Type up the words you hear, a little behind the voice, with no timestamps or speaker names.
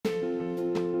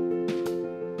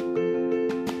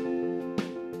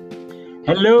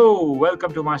Hello,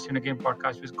 welcome to Master in a Game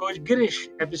podcast with Coach Girish,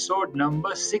 episode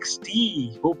number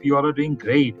 60. Hope you all are doing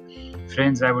great.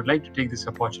 Friends, I would like to take this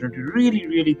opportunity to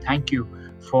really thank you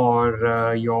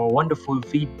for your wonderful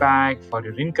feedback, for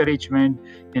your encouragement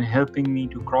in helping me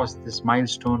to cross this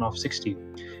milestone of 60.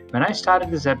 When I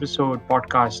started this episode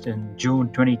podcast in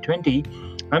June 2020,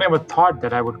 I never thought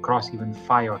that I would cross even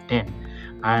 5 or 10.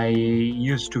 I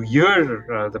used to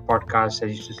hear the podcast. I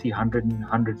used to see 100,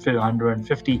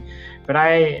 150, but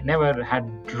I never had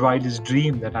the wildest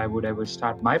dream that I would ever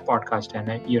start my podcast and,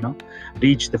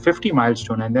 reach the 50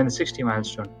 milestone and then the 60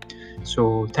 milestone.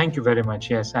 So thank you very much.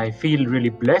 Yes, I feel really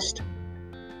blessed.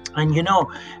 And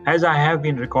as I have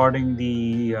been recording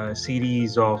the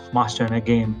series of Master in a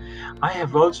Game, I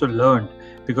have also learned,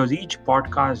 because each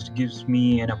podcast gives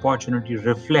me an opportunity to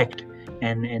reflect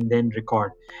and then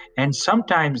record. And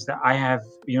sometimes I have,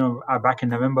 back in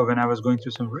November when I was going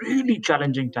through some really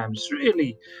challenging times,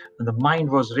 really, the mind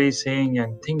was racing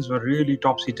and things were really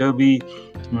topsy-turvy.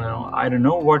 I don't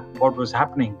know what was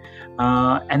happening.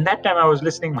 And that time I was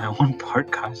listening my own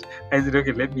podcast. I said,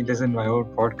 okay, let me listen to my own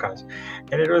podcast.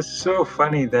 And it was so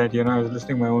funny that, I was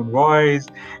listening to my own voice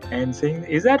and saying,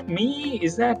 is that me?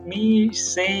 Is that me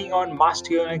saying on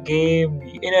Master in a Game,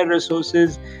 inner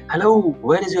resources? Hello,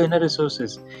 where is your inner resources?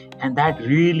 And that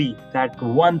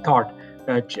one thought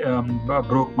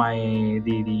broke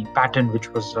the pattern, which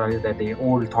was the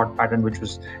old thought pattern, which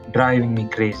was driving me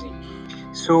crazy.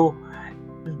 So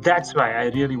that's why I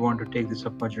really want to take this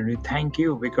opportunity. Thank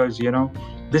you, because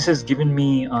this has given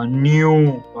me a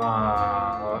new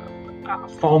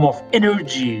form of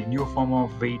energy, new form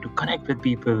of way to connect with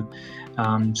people.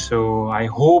 So I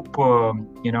hope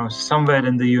somewhere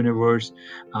in the universe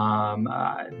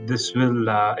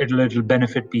it'll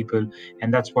benefit people,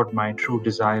 and that's what my true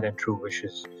desire and true wish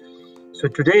is. So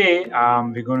today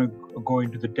we're going to go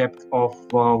into the depth of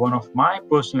one of my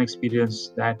personal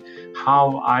experience, that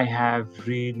how I have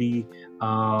really,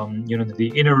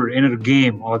 the inner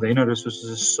game or the inner resources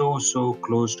is so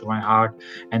close to my heart.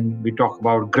 And we talk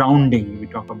about grounding, we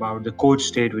talk about the coach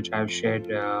state, which I've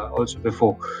shared also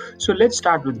before. So let's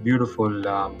start with beautiful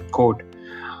quote.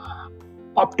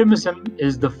 Optimism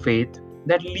is the faith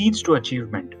that leads to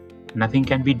achievement. Nothing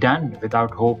can be done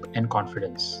without hope and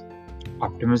confidence.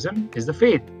 Optimism is the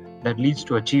faith that leads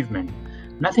to achievement.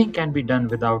 Nothing can be done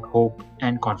without hope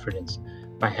and confidence,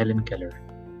 by Helen Keller.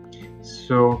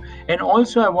 So, and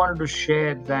also I wanted to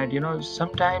share that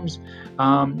sometimes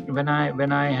when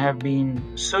I have been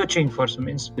searching for some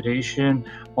inspiration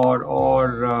or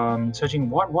searching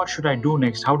what should I do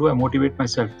next, how do I motivate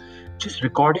myself, just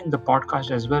recording the podcast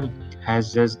as well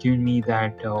has given me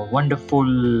that wonderful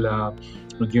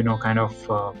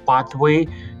pathway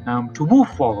to move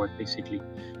forward, basically.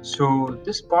 So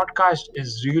this podcast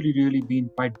is really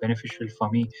been quite beneficial for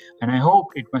me, and I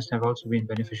hope it must have also been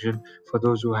beneficial for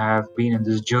those who have been in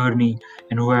this journey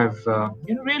and who have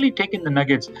really taken the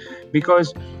nuggets.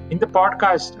 Because in the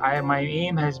podcast, my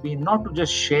aim has been not to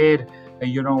just share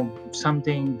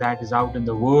something that is out in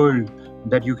the world,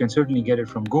 that you can certainly get it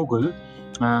from Google,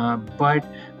 but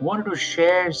wanted to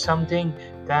share something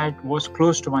that was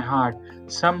close to my heart,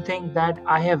 something that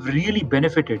I have really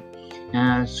benefited.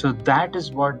 So that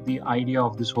is what the idea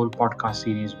of this whole podcast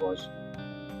series was.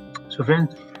 So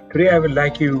friends, today I would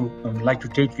like to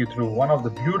take you through one of the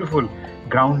beautiful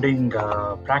grounding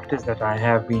practice that I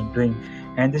have been doing.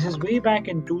 And this is way back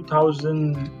in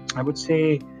 2000, I would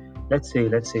say, let's say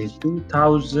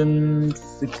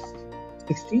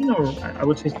 2016, or I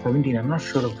would say 17, I'm not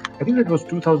sure. I think it was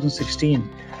 2016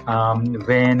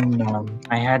 when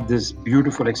I had this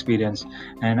beautiful experience.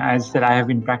 And as I said, I have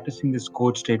been practicing this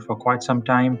coach state for quite some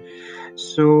time.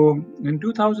 So in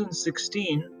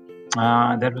 2016,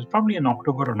 that was probably in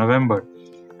October or November,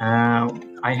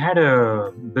 I had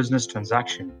a business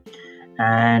transaction,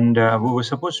 and we were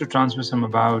supposed to transfer some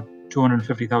about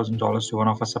 $250,000 to one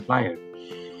of our suppliers.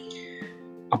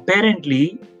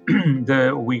 Apparently,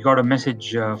 we got a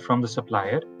message from the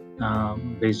supplier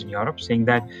based in Europe saying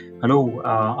that, hello,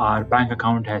 our bank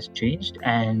account has changed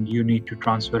and you need to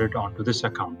transfer it onto this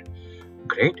account.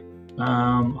 Great.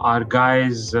 Our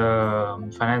guys,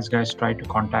 finance guys, tried to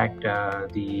contact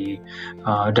the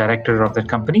director of that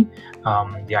company,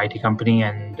 the IT company,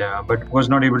 and but was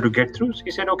not able to get through. So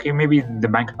he said, okay, maybe the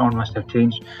bank account must have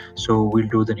changed, so we'll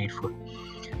do the needful.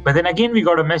 But then again, we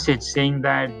got a message saying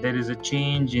that there is a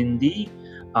change in the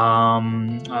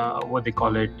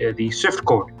the SWIFT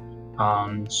code.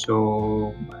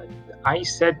 So I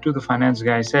said to the finance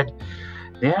guy, I said,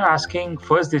 they are asking,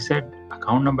 first they said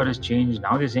account number has changed,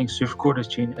 now they're saying SWIFT code has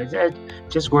changed. I said,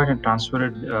 just go ahead and transfer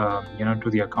it to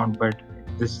the account, but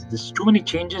this too many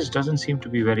changes doesn't seem to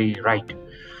be very right.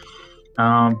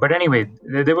 But anyway,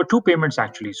 there were two payments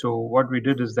actually. So what we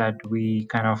did is that we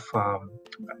kind of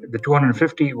the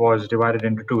 250 was divided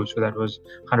into two, so that was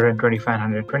 125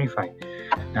 and 125.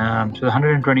 So the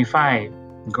 125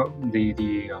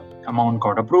 the amount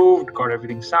got approved, got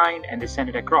everything signed, and they sent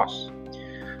it across.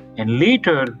 And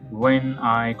later, when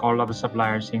I called up the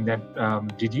supplier saying that,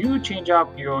 did you change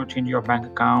your bank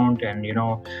account? And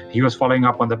he was following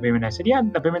up on the payment. I said, yeah,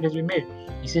 the payment has been made.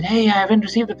 He said, hey, I haven't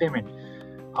received the payment.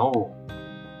 Oh,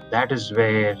 that is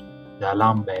where the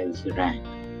alarm bells rang.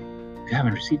 You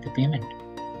haven't received the payment.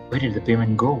 Where did the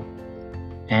payment go?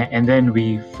 And then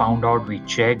we found out, we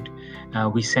checked,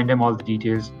 we sent them all the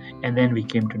details, and then we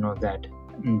came to know that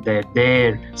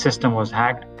their system was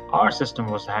hacked, our system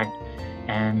was hacked,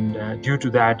 and due to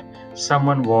that,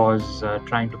 someone was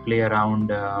trying to play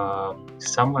around,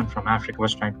 someone from Africa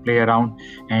was trying to play around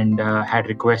and had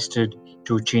requested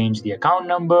to change the account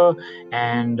number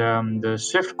and the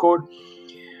SWIFT code.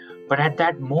 But at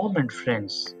that moment,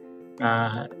 friends,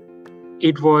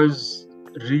 it was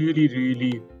really,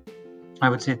 really, I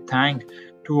would say, thank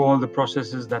to all the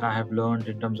processes that I have learned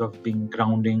in terms of being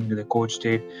grounding the coach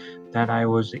state, that I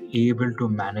was able to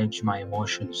manage my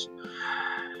emotions.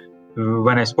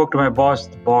 When I spoke to my boss,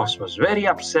 the boss was very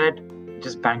upset,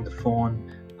 just banged the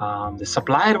phone. The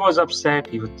supplier was upset.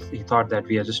 He thought that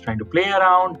we are just trying to play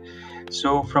around.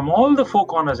 So from all the four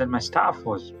corners, and my staff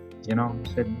was,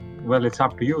 said, well, it's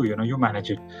up to you, you manage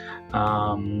it.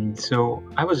 So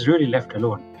I was really left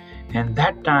alone. And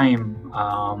that time,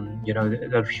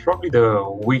 that was probably the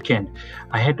weekend.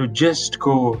 I had to just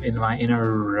go in my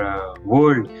inner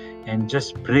world and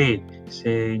just pray,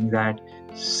 saying that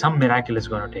some miracle is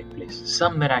going to take place.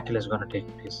 Some miracle is going to take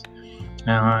place.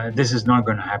 This is not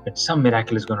going to happen. Some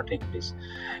miracle is going to take place.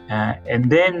 And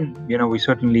then, we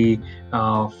certainly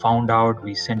found out.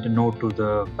 We sent a note to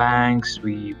the banks.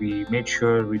 We made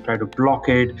sure we tried to block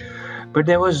it. But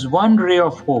there was one ray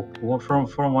of hope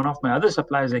from one of my other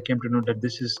suppliers. I came to know that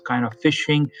this is kind of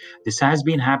phishing. This has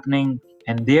been happening,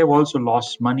 and they have also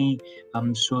lost money.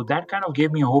 So that kind of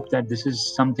gave me hope that this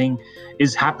is something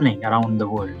is happening around the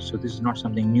world. So this is not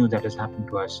something new that has happened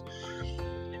to us.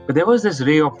 But there was this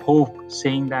ray of hope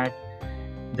saying that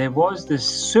there was this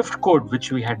SWIFT code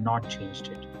which we had not changed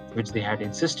it, which they had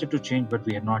insisted to change, but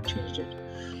we had not changed it.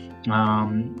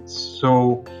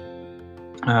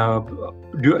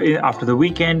 After the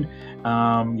weekend,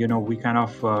 we kind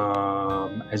of,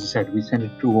 as I said, we sent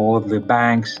it to all the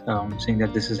banks saying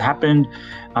that this has happened.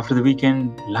 After the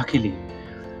weekend, luckily,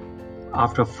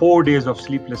 after 4 days of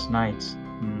sleepless nights,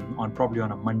 probably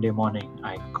on a Monday morning,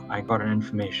 I got an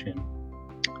information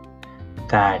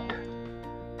that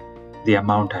the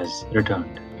amount has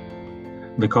returned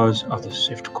because of the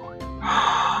SWIFT code.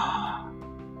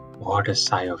 What a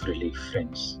sigh of relief,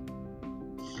 friends.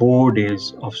 4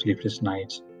 days of sleepless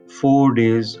nights, 4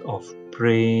 days of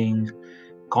praying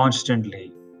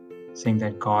constantly, saying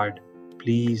that God,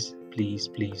 please, please,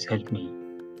 please help me.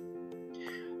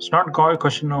 It's not a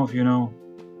question of,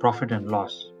 profit and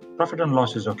loss. Profit and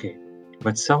loss is okay.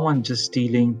 But someone just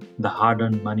stealing the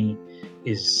hard-earned money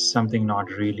is something not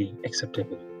really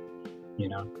acceptable,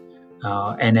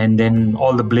 and then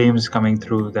all the blames coming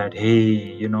through that,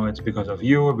 hey, it's because of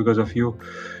you.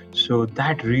 So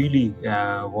that really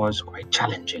was quite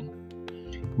challenging.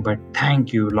 But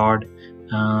thank you, Lord,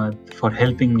 for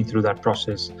helping me through that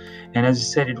process. And as I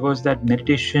said, it was that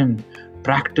meditation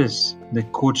practice, the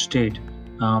coach state,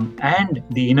 and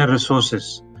the inner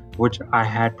resources, which I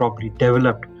had probably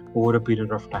developed over a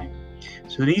period of time.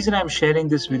 So the reason I'm sharing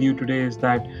this with you today is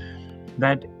that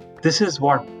this is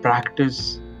what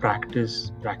practice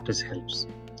helps.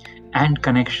 And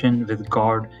connection with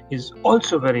God is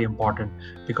also very important,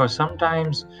 because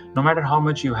sometimes, no matter how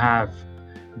much you have,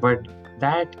 but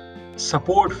that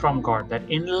support from God, that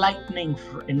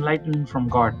enlightenment from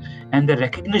God, and the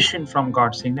recognition from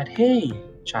God saying that, hey,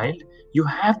 child, you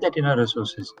have that inner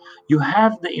resources, you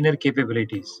have the inner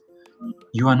capabilities,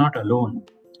 you are not alone.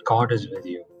 God is with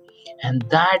you. And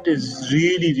that is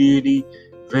really, really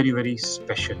very, very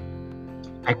special.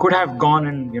 I could have gone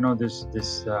in,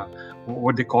 this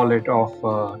what they call it, of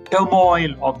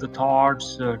turmoil of the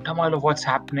thoughts, turmoil of what's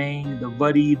happening, the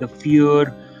worry, the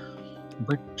fear,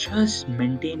 but just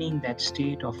maintaining that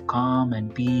state of calm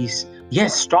and peace.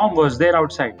 Yes, storm was there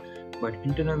outside, but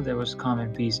internal there was calm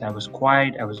and peace. I was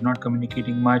quiet. I was not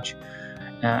communicating much.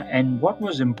 And what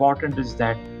was important is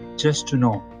that just to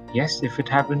know, yes, if it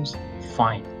happens,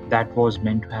 fine, that was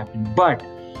meant to happen. But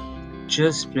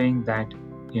just praying that,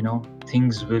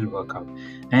 things will work out.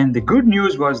 And the good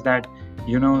news was that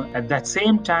At that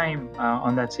same time,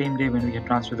 on that same day when we had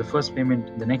transferred the first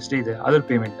payment, the next day the other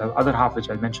payment, the other half which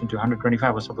I mentioned to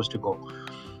 125 was supposed to go.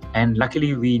 And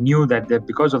luckily we knew that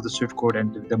because of the SWIFT code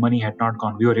and the money had not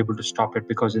gone, we were able to stop it,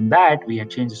 because in that we had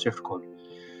changed the SWIFT code.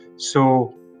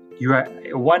 So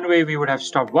one way we would have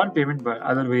stopped one payment, but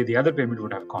other way the other payment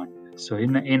would have gone. So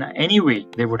in any way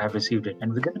they would have received it,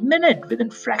 and within a minute, within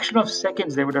fraction of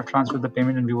seconds, they would have transferred the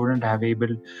payment, and we wouldn't have able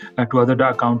to other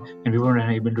account, and we wouldn't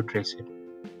have able to trace it.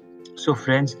 So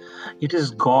friends, it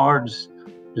is God's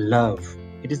love.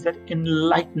 It is that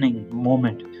enlightening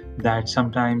moment that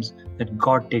sometimes that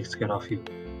God takes care of you.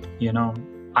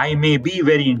 I may be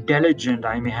very intelligent,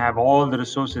 I may have all the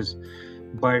resources,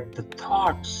 but the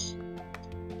thoughts,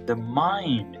 the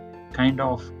mind kind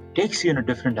of takes you in a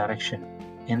different direction,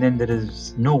 and then there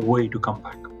is no way to come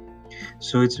back.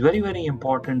 So it's very, very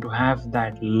important to have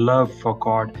that love for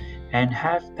God and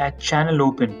have that channel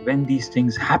open when these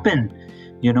things happen.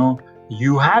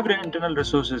 You have internal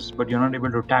resources, but you're not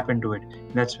able to tap into it.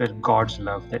 That's where God's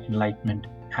love, that enlightenment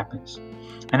happens.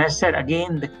 And I said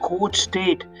again, the coach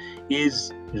state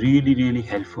is really, really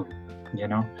helpful.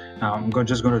 I'm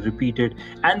just going to repeat it.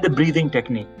 And the breathing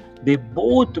technique, they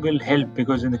both will help,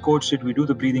 because in the coach state we do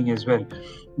the breathing as well.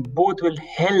 Both will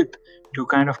help to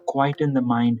kind of quieten the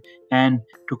mind and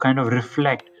to kind of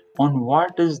reflect on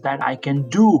what is that I can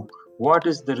do, what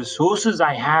is the resources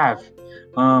I have,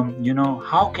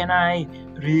 how can I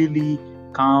really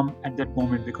calm at that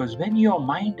moment. Because when your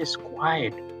mind is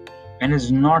quiet and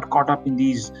is not caught up in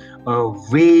these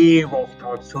wave of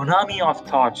thoughts, tsunami of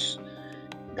thoughts,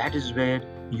 that is where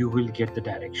you will get the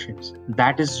directions.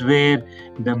 That is where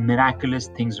the miraculous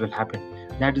things will happen.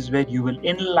 That is where you will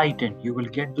enlighten. You will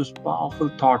get those powerful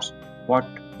thoughts, what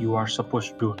you are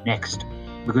supposed to do next.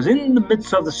 Because in the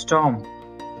midst of the storm,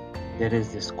 there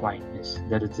is this quietness,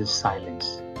 there is this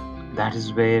silence. That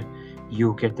is where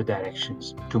you get the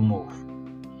directions to move.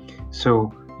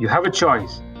 So you have a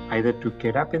choice, either to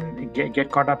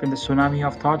get caught up in the tsunami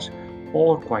of thoughts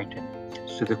or quieten.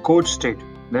 So the coach state,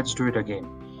 let's do it again.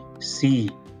 C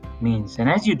means, and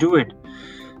as you do it,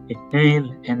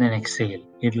 inhale and then exhale.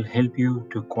 It'll help you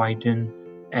to quieten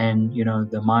and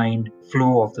the mind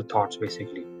flow of the thoughts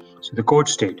basically. So the coach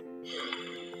state,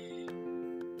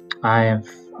 I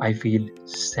feel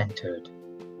centered.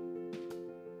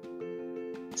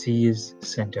 C is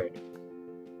centered.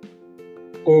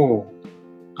 O,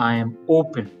 I am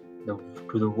open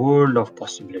to the world of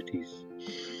possibilities.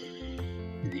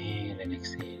 Inhale and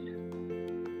exhale.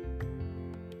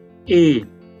 A,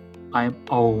 I am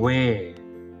aware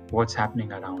what's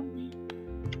happening around me.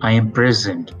 I am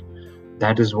present.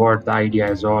 That is what the idea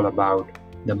is all about,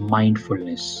 the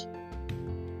mindfulness.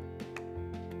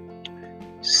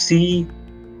 C,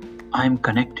 I am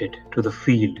connected to the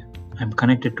field. I am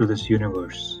connected to this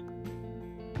universe.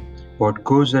 What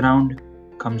goes around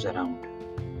comes around.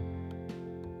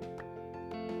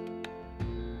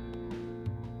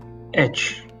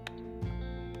 H,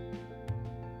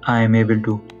 I am able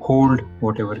to hold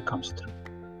whatever comes through.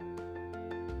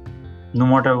 No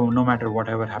matter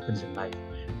whatever happens in life,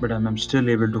 but I'm still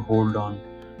able to hold on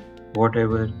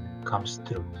whatever comes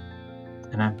through.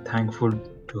 And I'm thankful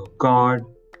to God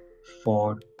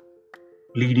for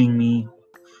leading me,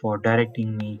 for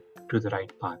directing me to the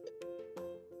right path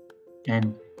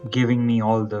and giving me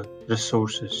all the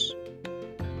resources.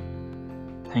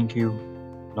 Thank you,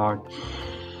 Lord.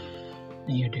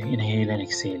 And you inhale and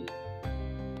exhale.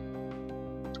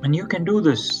 And you can do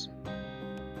this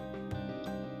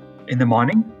in the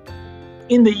morning,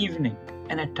 in the evening,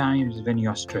 and at times when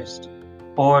you're stressed,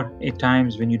 or at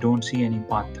times when you don't see any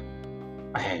path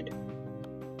ahead.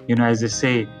 As they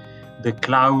say, the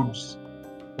clouds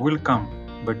will come,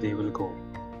 but they will go.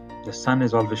 The sun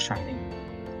is always shining.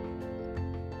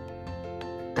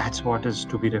 That's what is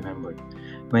to be remembered.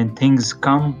 When things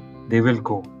come, they will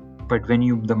go. But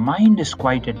when the mind is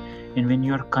quieted, and when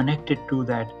you're connected to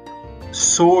that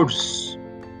source,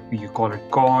 you call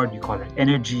it God, you call it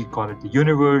energy, you call it the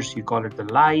universe, you call it the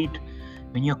light.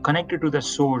 When you're connected to the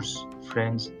source,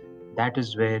 friends, that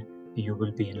is where you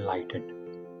will be enlightened.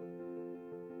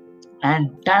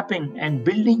 And tapping and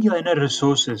building your inner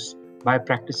resources by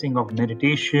practicing of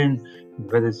meditation,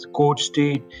 whether it's coach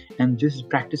state, and just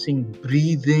practicing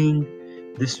breathing.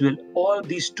 All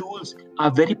these tools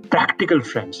are very practical,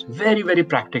 friends, very, very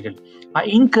practical. I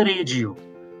encourage you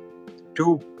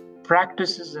to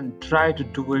practice this and try to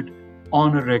do it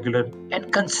on a regular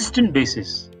and consistent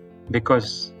basis,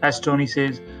 because as Tony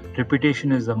says,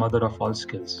 repetition is the mother of all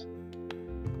skills.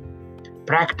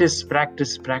 Practice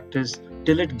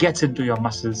till it gets into your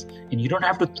muscles, and you don't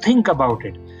have to think about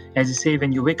it. As you say,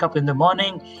 when you wake up in the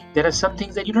morning, there are some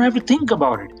things that you don't have to think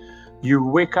about it. You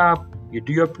wake up, you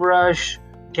do your brush,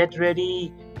 get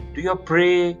ready, do your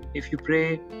pray, if you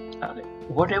pray,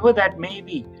 whatever that may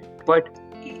be. But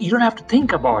you don't have to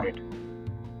think about it.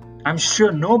 I'm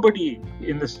sure nobody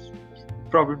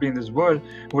probably in this world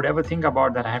would ever think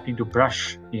about that having to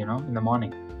brush, in the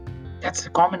morning. It's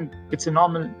a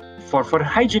normal for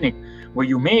hygienic, where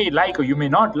you may like or you may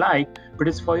not like, but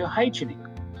it's for your hygienic.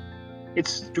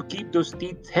 It's to keep those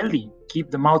teeth healthy,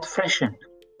 keep the mouth freshened,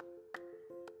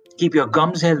 keep your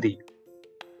gums healthy.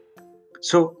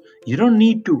 So you don't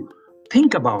need to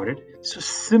think about it. So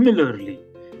similarly,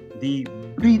 the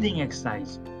breathing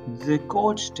exercise, the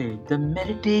core state, the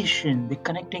meditation, the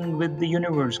connecting with the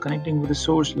universe, connecting with the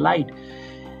source light,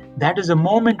 that is a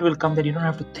moment will come that you don't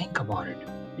have to think about it.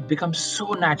 It becomes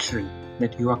so natural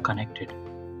that you are connected.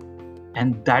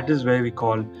 And that is where we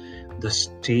call the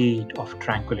state of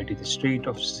tranquility, the state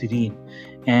of serene.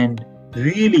 And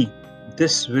really,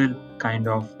 this will kind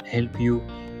of help you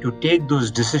to take those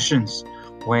decisions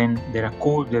when there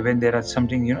are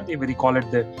something, they call it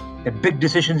the big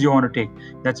decisions you want to take.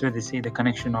 That's where they say the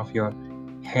connection of your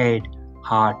head,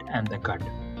 heart, and the gut.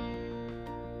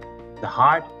 The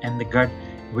heart and the gut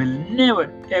will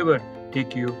never ever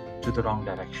take you to the wrong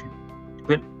direction. It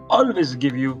will always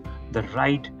give you the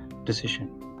right decision.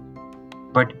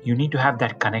 But you need to have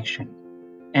that connection.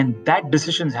 And that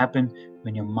decisions happen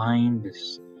when your mind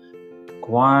is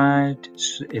quiet,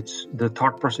 the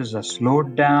thought processes are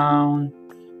slowed down.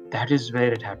 That is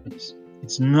where it happens.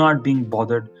 It's not being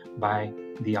bothered by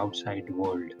the outside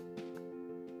world.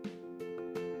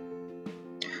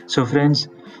 So friends,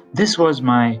 this was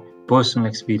my personal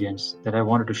experience that I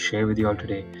wanted to share with you all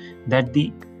today, that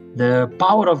the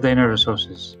power of the inner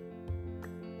resources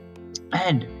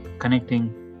and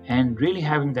connecting and really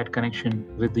having that connection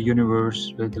with the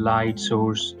universe, with the light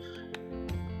source,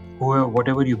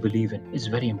 whatever you believe in, is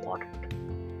very important.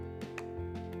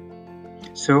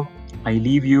 So I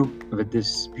leave you with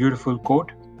this beautiful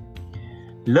quote: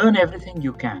 learn everything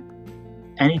you can,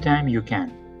 anytime you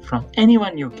can, from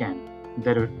anyone you can.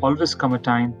 There will always come a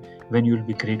time when you will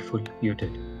be grateful you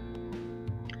did.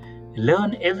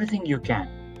 Learn everything you can,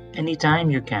 anytime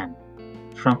you can,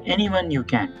 from anyone you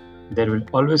can. There will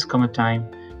always come a time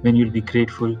when you'll be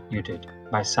grateful you did,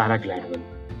 by Sarah Gladwell.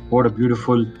 What a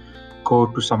beautiful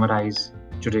quote to summarize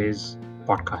today's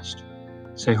podcast.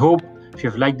 So I hope if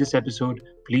you've liked this episode,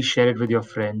 please share it with your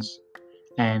friends.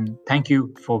 And thank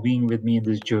you for being with me in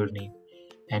this journey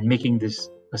and making this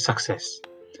a success.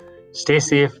 Stay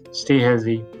safe, stay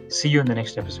healthy. See you in the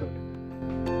next episode.